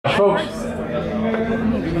folks.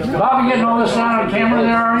 Bobby, getting all this down on camera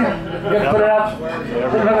there, are you? You got to put it out.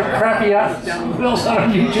 Put another crappy out. Bill's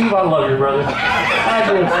on YouTube. I love you, brother. I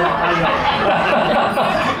do.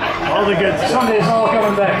 All the good stuff. Someday it's all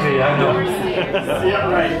coming back to you, I know.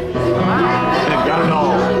 Yeah, right. Got it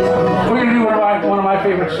all. We're going to do one of my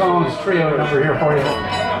favorite songs, Trio number here for you.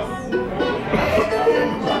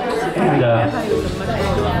 And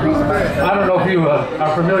I don't know if you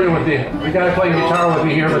are familiar with the guy playing guitar with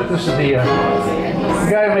me here, but this is the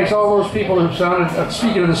guy who makes all those people who sounded,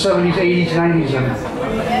 speaking of the 70s, 80s, 90s,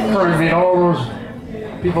 and Curry made all those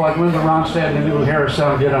people like Linda Ronstadt and Lou Harris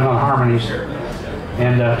sound good on the harmonies.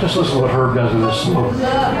 And just listen to what Herb does in this song.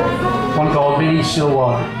 One called Beneath Still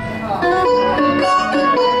Water.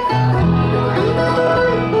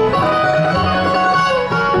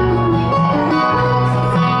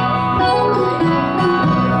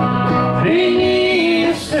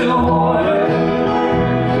 Beneath still water,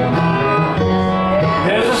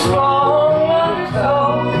 there's a small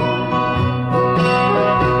undertow.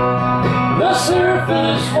 The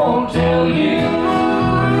surface won't tell you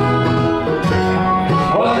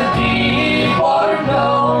what the deep water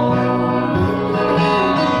knows.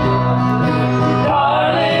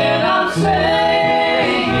 Darling, I'm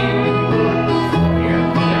saying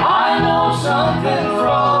I know something's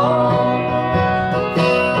wrong.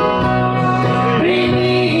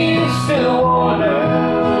 Beneath still water,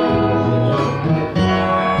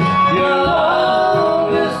 your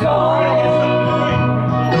love is gone.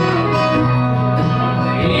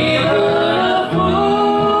 Even a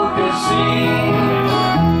fool could see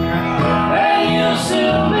that you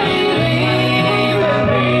still believe in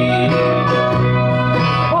me.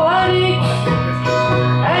 But each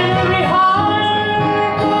and every heart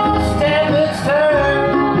must have its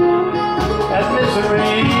turn at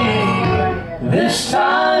misery. This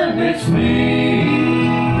time it's me,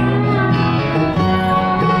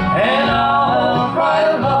 and I'll cry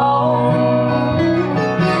alone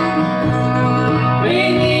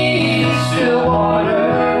beneath still water.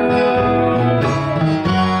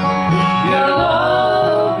 Your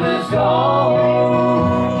love is gone.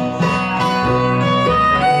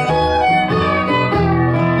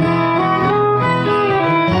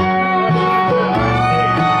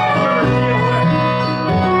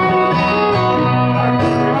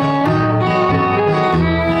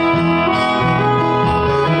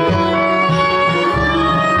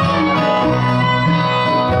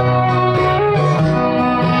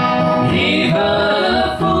 Even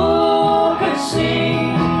a fool could see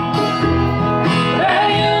that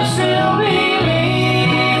you still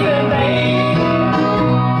believe in me.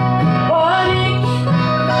 But each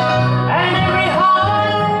and every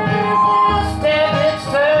heart must have its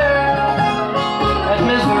turn at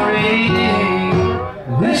misery.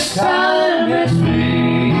 This time it's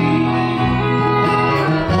me,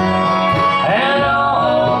 and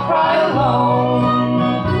I'll cry alone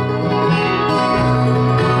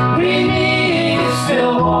beneath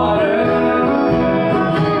still water.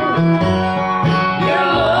 Your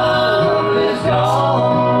love is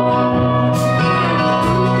gone.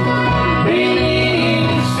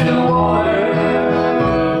 Beneath still water,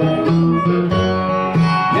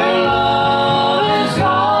 your love is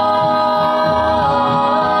gone.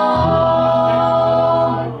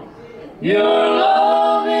 Your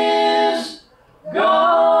love is gone.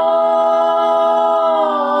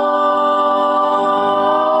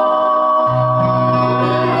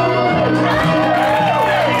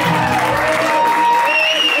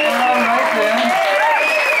 All right then.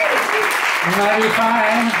 Mighty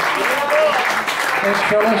fine. Thanks,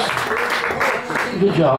 fellas. Good job.